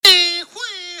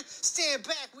again,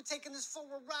 back. We're taking this for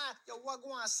a ride. Yo,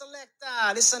 Wagwan, select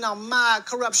this ain't my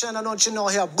corruption. I don't you know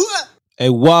here. Hey,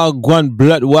 Wagwan,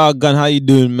 blood, Wagwan, how you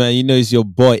doing, man? You know it's your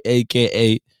boy,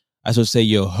 aka, I should say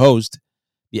your host,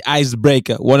 the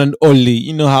icebreaker, one and only.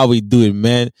 You know how we do it,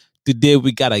 man. Today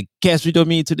we got a guest with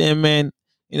me today, man.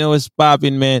 You know what's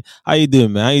popping, man. How you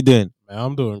doing, man? How you doing? Man,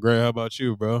 I'm doing great. How about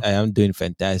you, bro? Hey, I'm doing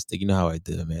fantastic. You know how I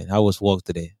do, man. How was work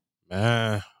today?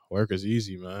 Man, work is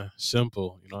easy, man.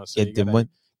 Simple. You know what I'm saying? Get the money.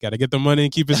 Gotta get the money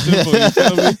and keep it simple. You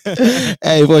feel me?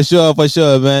 Hey, for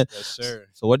sure, man. Yes, sir.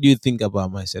 So what do you think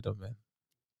about my setup, man?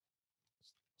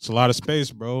 It's a lot of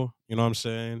space, bro. You know what I'm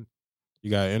saying?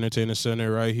 You got an entertainment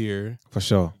center right here. For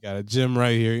sure. You got a gym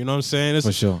right here. You know what I'm saying?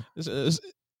 For sure. It's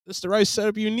the right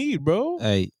setup you need, bro.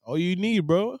 Hey, all you need,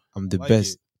 bro. I'm the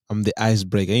best. I'm the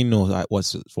icebreaker. You know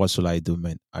what should I do,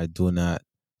 man? I do not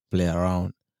play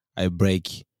around. I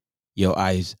break your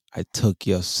eyes. I took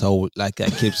your soul, like I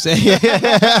keep saying. Hey,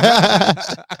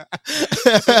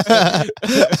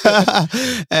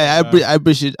 I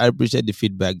appreciate the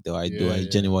feedback, though. I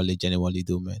genuinely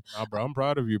do, man. Nah, bro, I'm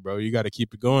proud of you, bro. You got to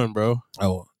keep it going, bro.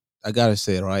 Oh, I gotta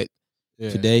say, right? Yeah.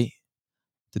 Today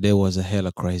was a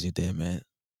hella crazy day, man.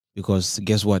 Because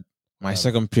guess what? My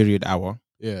second period hour.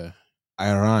 Yeah.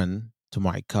 I ran to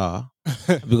my car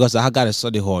because I got a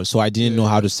study hall, so I didn't know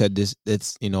how to set this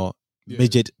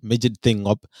midget thing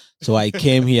up. So I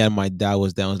came here and my dad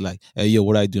was there. I was like, "Hey, yo,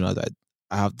 what do I do now? That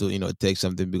I have to, take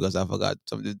something because I forgot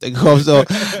something to take off." So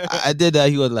I did that.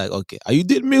 He was like, "Okay, are you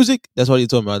doing music?" That's what he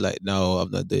told me. I was like, "No,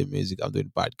 I'm not doing music. I'm doing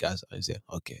podcast." I said,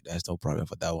 "Okay, there's no problem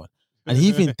for that one." And he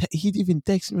even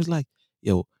texted me. He was like,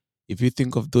 "Yo, if you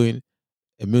think of doing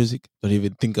music, don't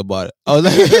even think about it." I was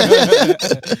like,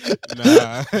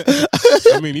 nah.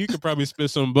 I mean, you could probably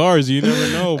spit some bars. You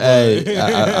never know.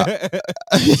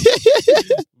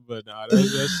 But, but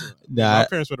that's my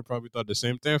parents would have probably thought the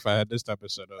same thing if I had this type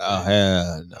of setup. Oh,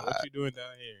 hell no. What you doing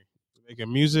down here?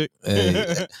 Making music?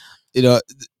 The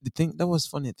thing that was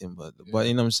funny thing, but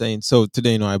you know what I'm saying. So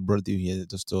today, I brought you here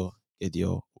just to get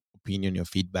your opinion, your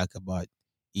feedback about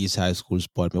East High School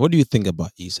sport. Man, what do you think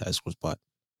about East High School sport?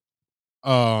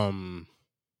 You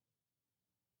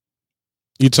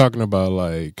talking about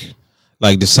like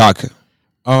the soccer?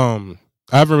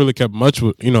 I haven't really kept much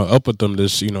with up with them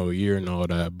this year and all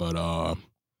that, but I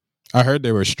heard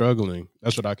they were struggling.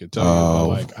 That's what I could tell you. But,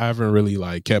 like, I haven't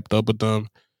really kept up with them.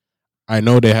 I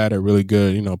know they had a really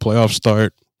good playoff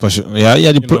start. For sure. Yeah.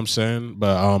 You know what I'm saying?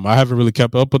 But I haven't really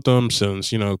kept up with them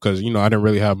since because I didn't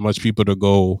really have much people to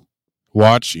go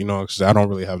watch. Because I don't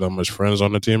really have that much friends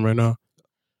on the team right now.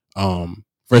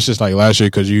 Versus like last year,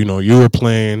 because you were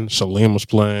playing, Salim was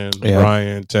playing,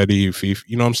 Ryan, Teddy, Fifi.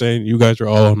 You know what I'm saying? You guys are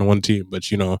all on the one team, but I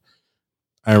didn't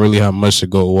really have much to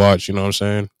go watch. You know what I'm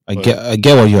saying? I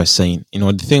get what you are saying.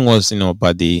 The thing was,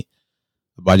 about the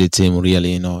team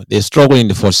really, they struggled in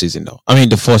the first season though. I mean,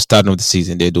 the first start of the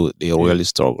season, they really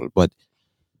struggle. But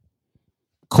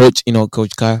Coach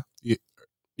Kyle.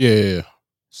 Yeah.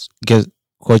 Because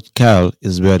Coach Kyle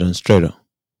is better than Strader.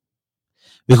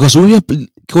 Because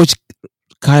Coach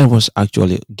Kyle was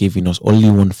actually giving us only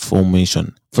one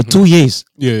formation for 2 years.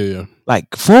 Yeah. Like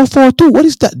 4-4-2. What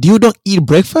is that? Do you don't eat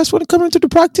breakfast when you come into the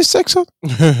practice section?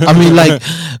 I mean, like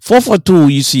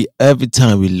 4-4-2. You see, every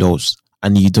time we lose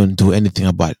and you don't do anything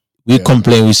about it. We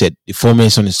complain. We said the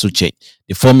formation is to change.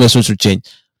 The formation should change,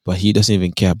 but he doesn't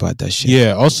even care about that shit.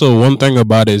 Yeah. Also, one thing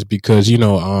about it is because he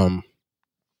always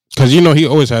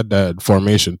had that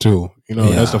formation too.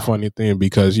 That's the funny thing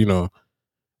because his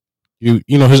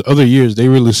other years, they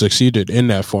really succeeded in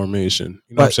that formation.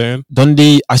 You know what I'm saying? Don't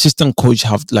the assistant coach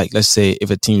have, let's say,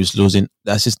 if a team is losing,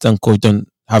 the assistant coach don't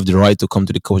have the right to come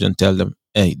to the coach and tell them,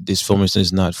 hey, this formation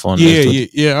is not fun.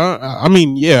 Yeah.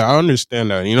 I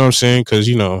understand that. You know what I'm saying? Because,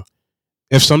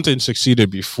 if something succeeded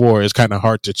before, it's kind of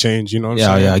hard to change. You know what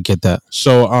I'm saying? Yeah, I get that.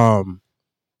 So,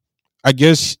 I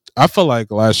guess I feel like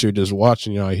last year just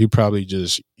watching, he probably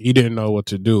he didn't know what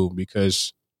to do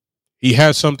because he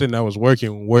had something that was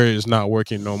working where it's not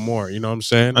working no more. You know what I'm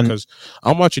saying? Because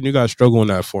I'm watching you guys struggle in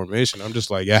that formation. I'm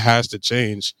just like, it has to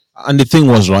change. And the thing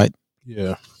was, right?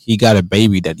 Yeah. He got a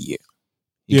baby that year.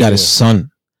 He got a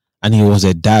son. And he was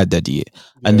a dad that year.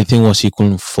 Yeah. And the thing was, he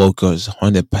couldn't focus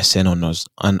 100% on us.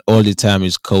 And all the time,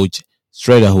 his coach,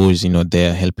 Strader, who is,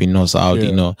 there helping us out,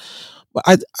 But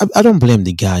I don't blame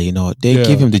the guy, They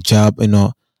give him the job, And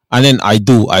then I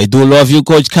do love you,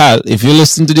 Coach Kyle. If you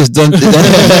listen to this, don't.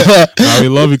 We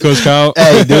love you, Coach Kyle.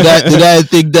 Hey, did I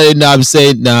think that? I'm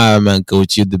saying, nah, man,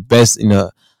 Coach, you're the best.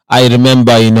 I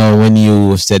remember, when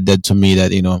you said that to me,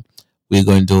 that we're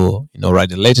going to,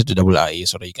 write a letter to WIA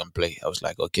so that you can play. I was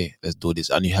like, okay, let's do this.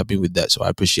 And you're happy with that. So I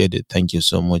appreciate it. Thank you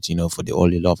so much, for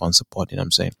all your love and support. You know what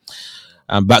I'm saying?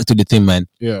 Back to the thing, man.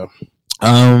 Yeah.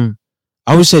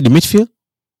 I would say the midfield.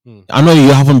 I know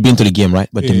you haven't been to the game, right?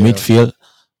 But the midfield,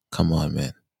 come on,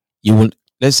 man. You will,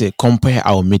 let's say, compare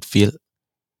our midfield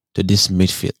to this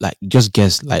midfield. Like, just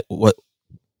guess, like, what?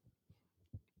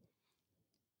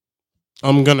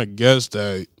 I'm gonna guess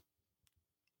that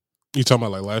you talking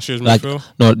about like last year's midfield.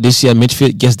 No, this year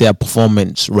midfield. Guess their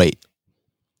performance rate.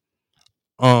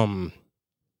 I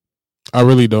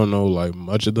really don't know like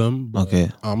much of them. Okay.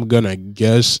 I'm gonna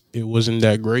guess it wasn't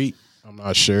that great. I'm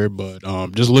not sure, but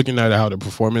just looking at how the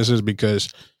performance is,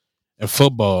 because in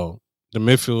football, the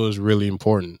midfield is really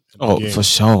important. Oh, for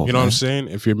sure. You know what I'm saying?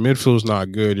 If your midfield's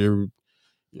not good, you're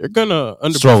gonna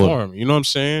underperform. You know what I'm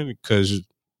saying? Because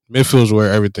midfield's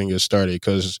where everything gets started,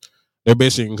 because they're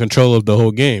basically in control of the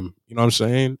whole game. You know what I'm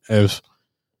saying? If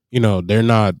they're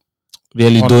not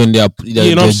really doing their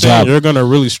job, you're gonna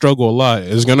really struggle a lot.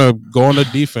 It's gonna go on the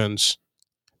defense,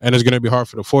 and it's gonna be hard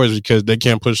for the forwards because they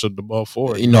can't push the ball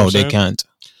forward. They can't.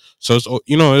 So it's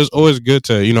it's always good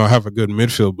to have a good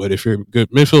midfield, but if your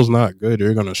midfield's not good,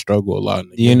 you're gonna struggle a lot.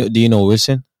 Do you know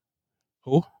Wilson?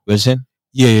 Who? Wilson?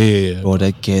 Yeah. Bro,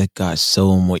 that kid got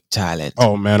so much talent.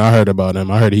 Oh man, I heard about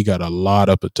him. I heard he got a lot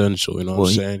of potential. You know what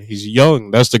I'm saying? He's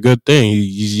young. That's the good thing.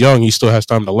 He's young. He still has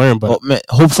time to learn. But man,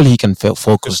 hopefully he can feel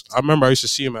focused. I remember I used to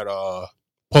see him at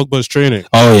Pogba's training.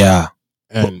 Oh yeah,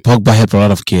 and Pogba helped a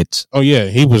lot of kids. Oh yeah,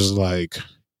 he was like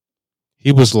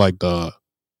the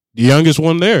youngest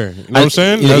one there. You know what I'm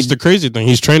saying? That's the crazy thing.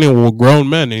 He's training with grown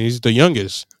men, and he's the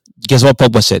youngest. Guess what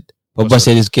Pogba said? Pogba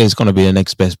said this kid is going to be the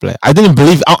next best player. I didn't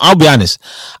believe, I'll be honest.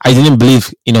 I didn't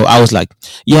believe, I was like,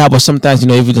 yeah, but sometimes,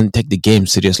 if you don't take the game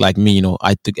serious like me,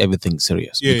 I took everything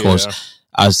serious. Because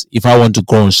as if I want to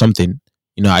grow in something,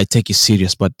 I take it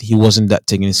serious, but he wasn't that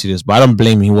taking it serious. But I don't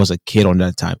blame him. He was a kid on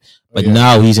that time. But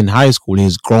now he's in high school.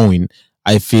 He's growing.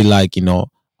 I feel like,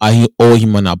 I owe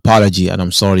him an apology, and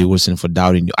I'm sorry, Wilson, for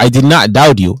doubting you. I did not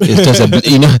doubt you. It's just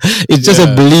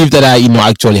a belief that I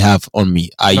actually have on me.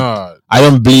 I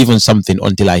don't believe in something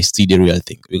until I see the real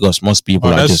thing, because most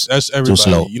people are just too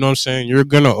slow. You know what I'm saying? You're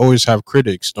gonna always have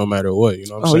critics, no matter what. You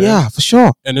know what I'm saying? Oh yeah, for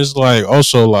sure. And it's like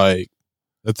also like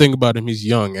the thing about him, he's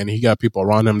young, and he got people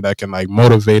around him that can like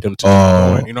motivate him to keep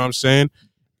going. You know what I'm saying?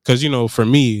 Because for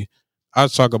me, I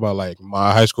talk about like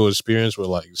my high school experience with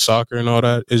like soccer and all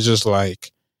that. It's just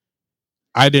like,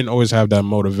 I didn't always have that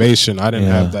motivation. I didn't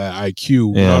have that IQ.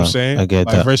 You know what I'm saying? I get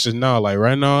that. Versus now, like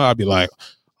right now, I'd be like,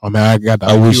 oh man, I got the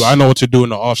IQ. I know what to do in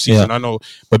the off season. I know.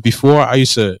 But before, I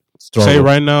used to say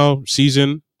right now,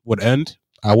 season would end,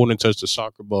 I wouldn't touch the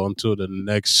soccer ball until the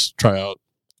next tryout.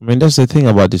 I mean, that's the thing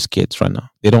about these kids right now.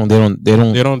 They don't do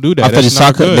that. After the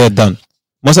soccer, they're done.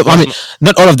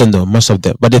 Not all of them though. Most of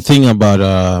them. But the thing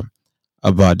about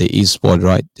the e-sport,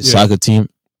 right? The soccer team.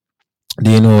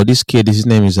 Do you know this kid? His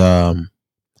name is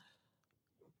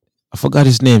I forgot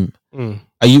his name. We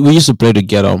used to play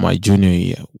together on my junior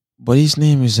year, but his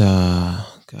name is God.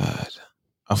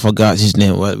 I forgot his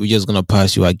name. Well, we're just gonna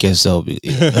pass you, I guess. So, it's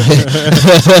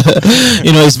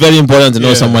very important to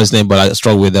know someone's name, but I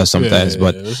struggle with that sometimes.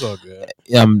 But it's all good.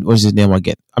 What's his name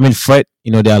again? I mean, Fred.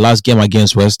 Their last game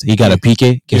against West, he got a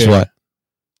PK. Guess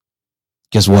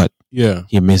what? Yeah,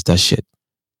 he missed that shit.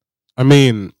 I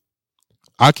mean,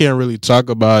 I can't really talk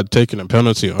about taking a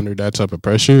penalty under that type of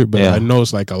pressure, but I know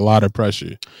it's like a lot of pressure.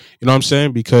 You know what I'm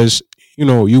saying? Because,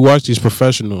 you watch these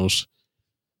professionals.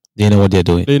 They know what they're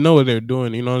doing. You know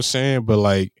what I'm saying? But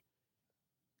like,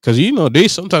 because, they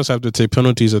sometimes have to take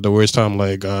penalties at the worst time,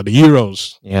 like the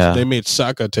Euros. Yeah. They made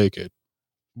Saka take it.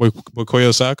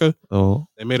 Bukayo Saka. Oh.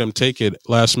 They made him take it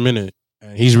last minute.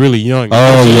 And he's really young.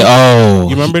 Oh,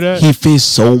 you remember that? He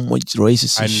faced so much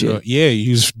racist shit. Yeah,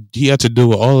 he had to do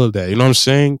with all of that. You know what I'm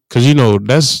saying? Because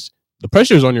that's the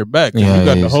pressure's on your back. Yeah, you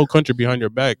got the whole country behind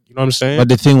your back. You know what I'm saying? But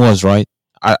the thing was, right?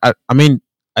 I mean,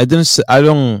 I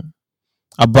don't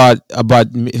about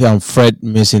Fred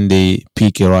missing the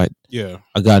PK, right? Yeah,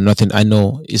 I got nothing. I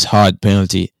know it's hard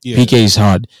penalty. Yeah. PK is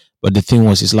hard, but the thing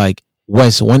was, it's like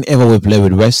West. Whenever we play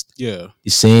with West, the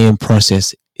same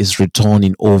process is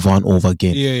returning over and over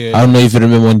again. I don't know if you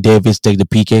remember when Davis take the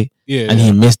PK and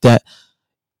he missed that.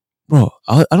 Bro,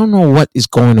 I don't know what is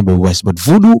going on with West, but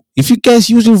voodoo, if you guys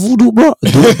using voodoo, bro,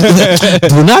 do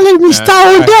not let me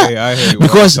start with that. I hate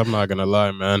because West. I'm not going to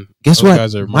lie, man. Guess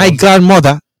what? My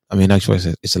grandmother, I mean, actually,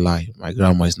 it's a lie. My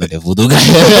grandma is not a voodoo guy.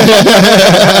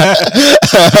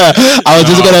 I was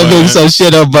just going to make some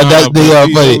shit up, but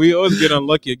funny. We always get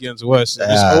unlucky against West.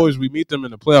 It's always, we meet them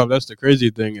in the playoff. That's the crazy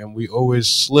thing, and we always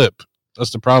slip. That's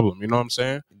the problem. You know what I'm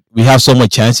saying? we have so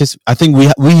much chances. I think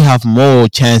we have more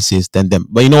chances than them.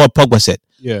 But you know what Pogba said?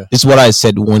 Yeah. This is what I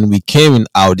said when we came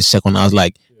out the second. I was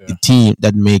like, the team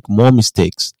that make more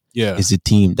mistakes is the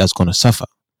team that's gonna suffer.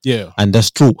 Yeah. And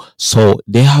that's true. So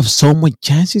they have so much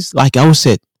chances. Like I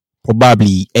said,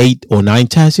 probably 8 or 9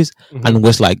 chances, and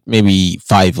was like maybe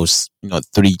 5 or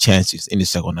 3 chances in the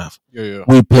second half. Yeah.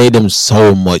 We play them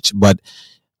so much, but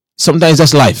sometimes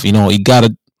that's life. You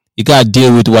gotta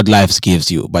deal with what life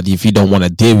gives you. But if you don't want to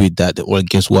deal with that, well,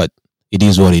 guess what? It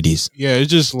is what it is. Yeah,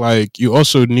 it's just like you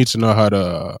also need to know how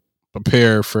to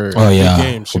prepare for big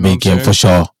games. For big game, for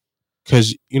sure.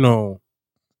 Because you're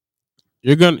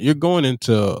going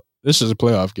into, this is a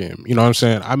playoff game. You know what I'm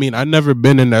saying? I mean, I've never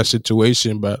been in that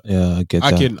situation, but yeah, I get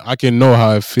that. I can know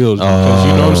how it feels because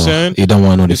you know what I'm saying. You don't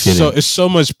want to know the feeling. So it's so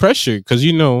much pressure because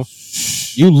you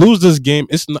lose this game.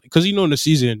 It's not because in the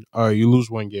season, all right, you lose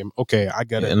one game. Okay, I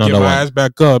gotta get my ass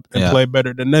back up and play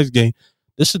better the next game.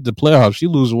 This is the playoffs. You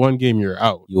lose one game, you're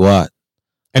out. You are.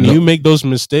 And you make those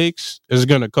mistakes, it's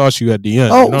gonna cost you at the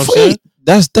end. Oh, you know what I'm saying?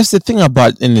 That's the thing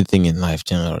about anything in life,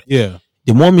 generally. Yeah.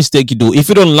 The more mistake you do, if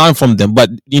you don't learn from them, but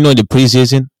the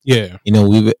preseason,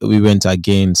 we went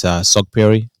against Sock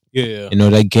Perry. Yeah.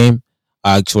 That game.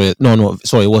 Actually, no,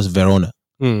 sorry, it was Verona.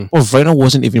 Well, Verona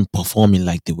wasn't even performing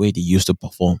like the way they used to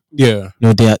perform. Yeah.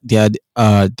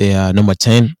 Their number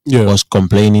 10 was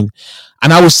complaining,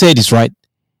 and I would say this right.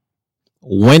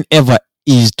 Whenever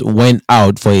East went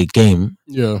out for a game,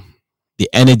 the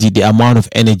amount of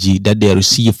energy that they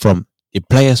received from the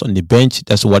players on the bench,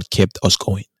 that's what kept us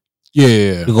going.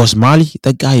 Yeah. Because Mali,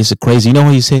 that guy is crazy. You know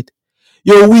what he said?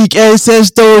 Your weak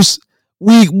ancestors,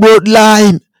 weak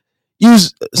bloodline.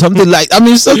 Use something like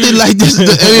this.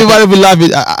 Everybody will laugh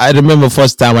it. I remember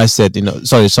first time I said,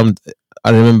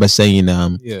 I remember saying,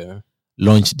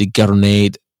 launch the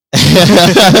grenade.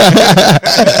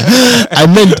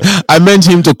 I meant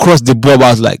him to cross the ball.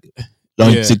 I was like,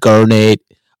 launch the grenade.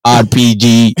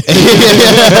 RPG.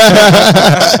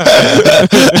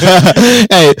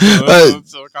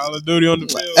 So Call of Duty on the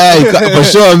field. Hey, for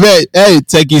sure, man. Hey,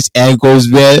 take his ankles,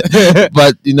 man.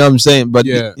 But you know what I'm saying. But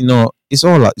it's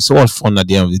all fun at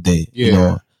the end of the day.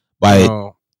 Yeah.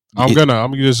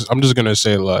 I'm just gonna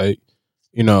say, like,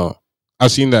 I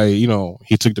seen that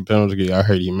he took the penalty. I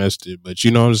heard he missed it, but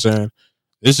you know what I'm saying.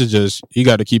 This is just, he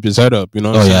got to keep his head up, you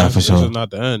know what I'm saying? For sure. This is not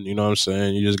the end, you know what I'm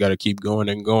saying? You just got to keep going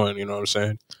and going, you know what I'm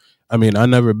saying? I mean, I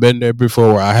never been there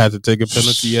before where I had to take a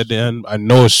penalty at the end. I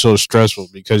know it's so stressful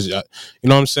because, you know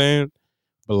what I'm saying?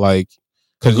 But like,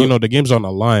 because, the game's on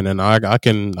the line and I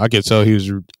can tell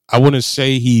I wouldn't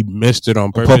say he missed it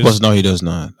on purpose. No, he does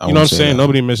not. You know what I'm saying?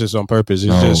 Nobody misses on purpose.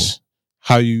 It's just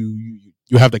how you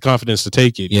have the confidence to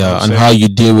take it. And how you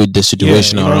deal with the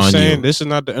situation around you. This is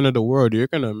not the end of the world. You're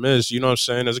going to miss, you know what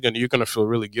I'm saying? You're going to feel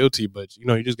really guilty, but,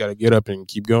 you just got to get up and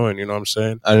keep going, you know what I'm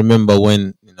saying? I remember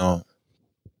when,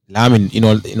 Lamin,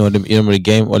 the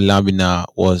game what Lamin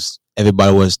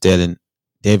everybody was telling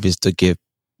Davis to give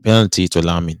penalty to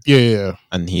Lamin. Yeah.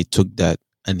 And he took that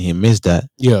and he missed that.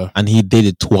 Yeah. And he did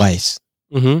it twice.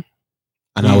 Mm-hmm.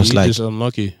 And I was like, just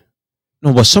unlucky.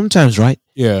 No, but sometimes, right?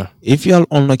 Yeah. If you're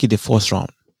unlucky the first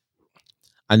round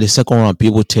and the second round,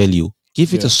 people tell you,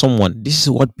 give it to someone. This is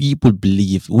what people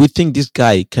believe. We think this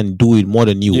guy can do it more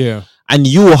than you. Yeah. And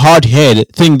you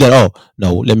hard-headed think that, oh,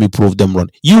 no, let me prove them wrong.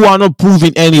 You are not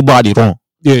proving anybody wrong.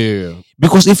 Yeah.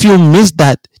 Because if you miss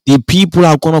that, the people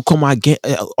are going to come again.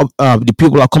 The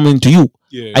people are coming to you.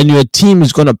 Yeah. And your team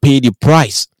is going to pay the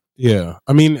price. Yeah.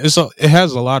 I mean, it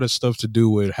has a lot of stuff to do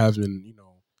with having,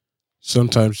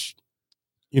 sometimes,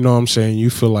 you know what I'm saying, you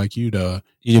feel like you're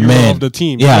man of the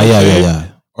team. Yeah.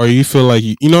 Or you feel like,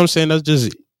 you know what I'm saying, that's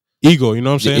just ego, you know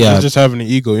what I'm saying? Yeah. It's just having an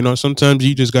ego. Sometimes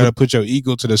you just got to put your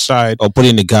ego to the side. Or put it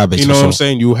in the garbage. You know what I'm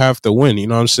saying? You have to win, you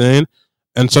know what I'm saying?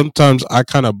 And sometimes I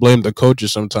kind of blame the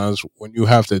coaches sometimes when you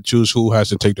have to choose who has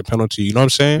to take the penalty, you know what I'm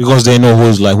saying? Because they know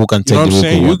who can take the penalty. You know what I'm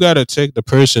saying? You got to take the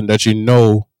person that is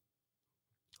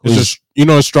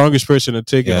the strongest person to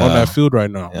take it on that field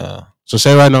right now. Yeah. So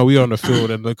say right now we on the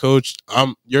field and the coach,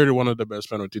 you're one of the best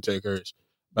penalty takers,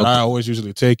 but I always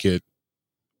usually take it.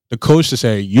 The coach to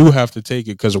say you have to take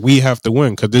it because we have to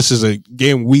win because this is a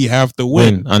game we have to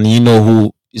win. And you know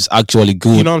who is actually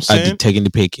good, you know what I'm saying? At taking the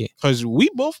PK. Because we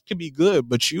both can be good,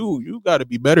 but you got to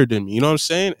be better than me. You know what I'm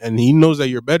saying? And he knows that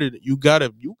you're better. You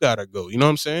gotta go. You know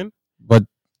what I'm saying? But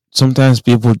sometimes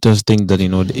people just think that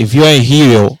if you're a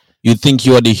hero, you think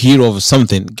you are the hero of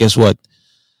something. Guess what?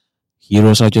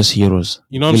 Heroes are just heroes.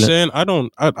 You know what I'm saying? I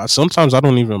sometimes I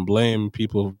don't even blame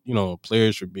people,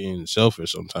 players for being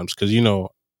selfish sometimes because,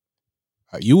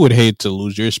 you would hate to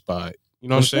lose your spot You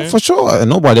know what I'm saying? For sure.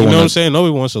 Nobody You know what I'm saying?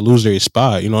 Nobody wants to lose their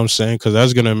spot. You know what I'm saying? Because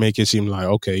that's going to make it seem like,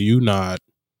 okay, you not.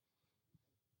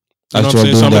 You know what I'm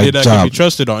saying? Somebody that can be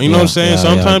trusted on. You know what I'm saying?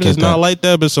 Sometimes it's not like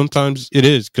that, but sometimes it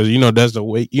is. Because, that's the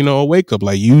a wake up.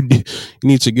 Like, you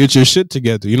need to get your shit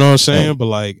together. You know what I'm saying? But,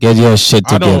 like, get your shit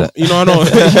together. I don't, you know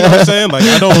what I'm saying? Like,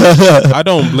 I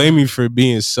don't blame you for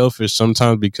being selfish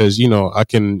sometimes because, I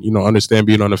can, understand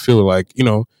being on the field. Like,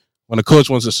 when a coach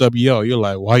wants to sub you out, you're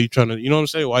like, why are you trying to, you know what I'm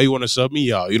saying? Why you want to sub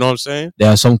me out? You know what I'm saying? There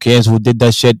are some kids who did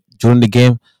that shit during the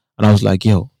game. And I was like,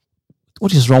 yo,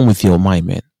 what is wrong with your mind,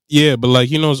 man? Yeah, but like,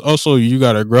 it's also, you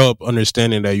got to grow up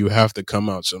understanding that you have to come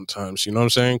out sometimes. You know what I'm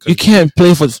saying? You can't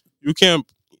play you can't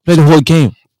play the whole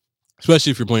game.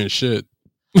 Especially if you're playing shit.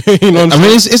 You know what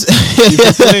I'm saying?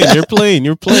 It's you're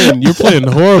playing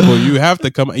horrible. You have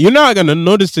to come. You're not going to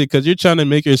notice it because you're trying to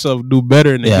make yourself do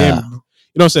better in the game.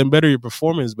 You know what I'm saying? Better your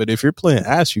performance. But if you're playing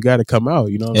ass, you got to come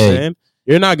out. You know what I'm saying?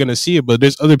 You're not going to see it, but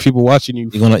there's other people watching you.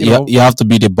 You have to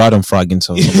be the bottom frog in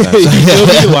some sometimes. You feel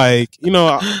me? Like,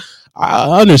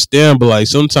 I understand, but like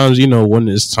sometimes, when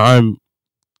it's time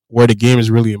where the game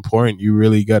is really important, you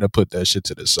really got to put that shit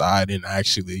to the side and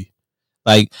actually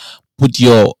like this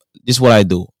is what I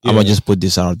do. I'm going to just put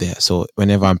this out there. So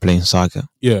whenever I'm playing soccer,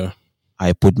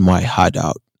 I put my heart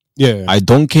out. Yeah. I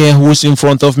don't care who's in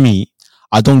front of me.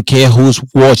 I don't care who's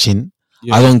watching.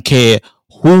 Yeah. I don't care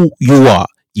who you are.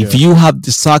 If you have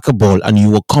the soccer ball and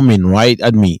you are coming right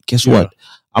at me, guess what?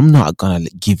 I'm not gonna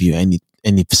give you any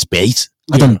space.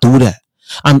 I don't do that.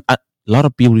 And a lot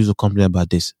of people used to complain about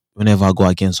this. Whenever I go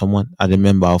against someone, I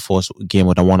remember our first game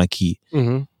with I won a key.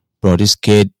 Mm-hmm. Bro, this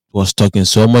kid was talking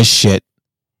so much shit.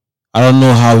 I don't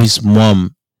know how his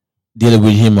mom dealt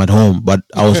with him at home, but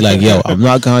I was like, yo, I'm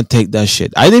not gonna take that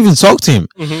shit. I didn't even talk to him.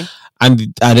 Mm-hmm.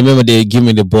 And I remember they give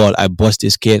me the ball. I bust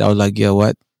this kid. I was like, yo,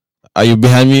 what? Are you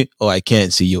behind me? Oh, I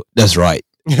can't see you. That's right.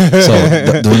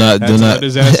 So do not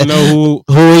know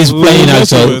who is playing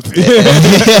also.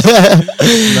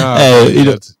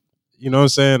 You know what I'm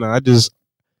saying?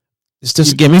 It's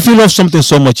just a game. If you love something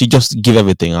so much, you just give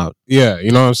everything out. Yeah,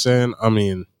 you know what I'm saying? I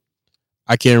mean,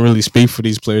 I can't really speak for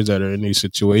these players that are in these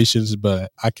situations,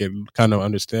 but I can kind of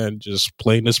understand just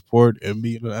playing the sport and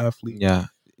being an athlete. Yeah.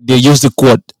 They use the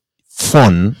quote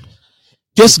fun.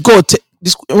 Just go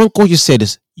this when coach say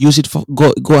this, use it for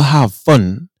go have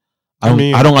fun.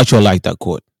 I don't actually like that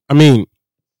quote. I mean,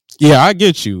 yeah, I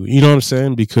get you. You know what I'm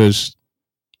saying? Because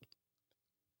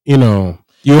you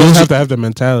always have to have the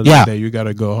mentality that you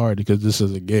gotta go hard because this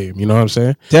is a game. You know what I'm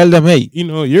saying? Tell them, hey,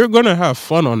 you're gonna have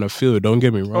fun on the field. Don't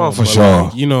get me wrong. Oh, for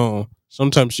sure. Like,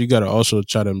 sometimes you gotta also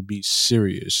try to be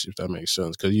serious, if that makes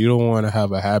sense, because you don't want to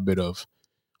have a habit of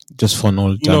just fun all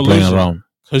the time playing around.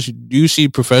 Because you see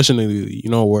professionally,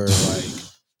 where like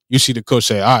you see the coach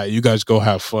say, "All right, you guys go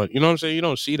have fun." You know what I'm saying? You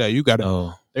don't see that. You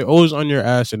gotta. They're always on your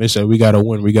ass, and they say, "We gotta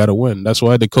win. We gotta win." That's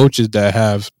why the coaches that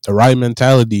have the right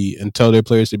mentality and tell their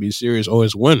players to be serious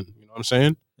always win. You know what I'm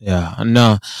saying? Yeah. And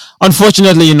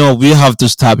unfortunately, we have to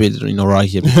stop it, right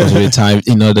here because of the time.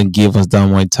 Don't give us that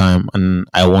much time, and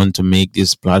I want to make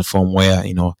this platform where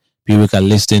people can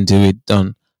listen to it.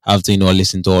 Don't have to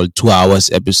listen to all 2 hours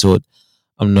episode.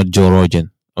 I'm not Joe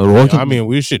Rogan. I mean,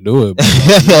 we should do it.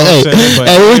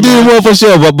 We'll do it more for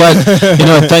sure. But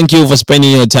thank you for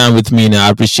spending your time with me. And I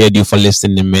appreciate you for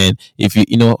listening, man. If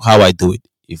you know how I do it.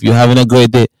 If you're having a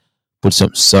great day, put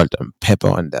some salt and pepper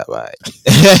on that, right?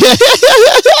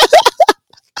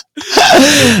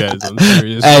 Guys, I'm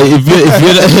serious.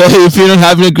 If you're not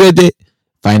having a great day,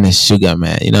 find a sugar,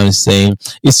 man. You know what I'm saying?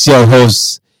 It's your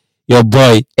host, your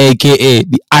boy, aka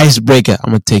the Icebreaker.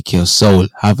 I'm gonna take your soul.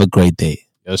 Have a great day.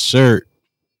 Yes, sir.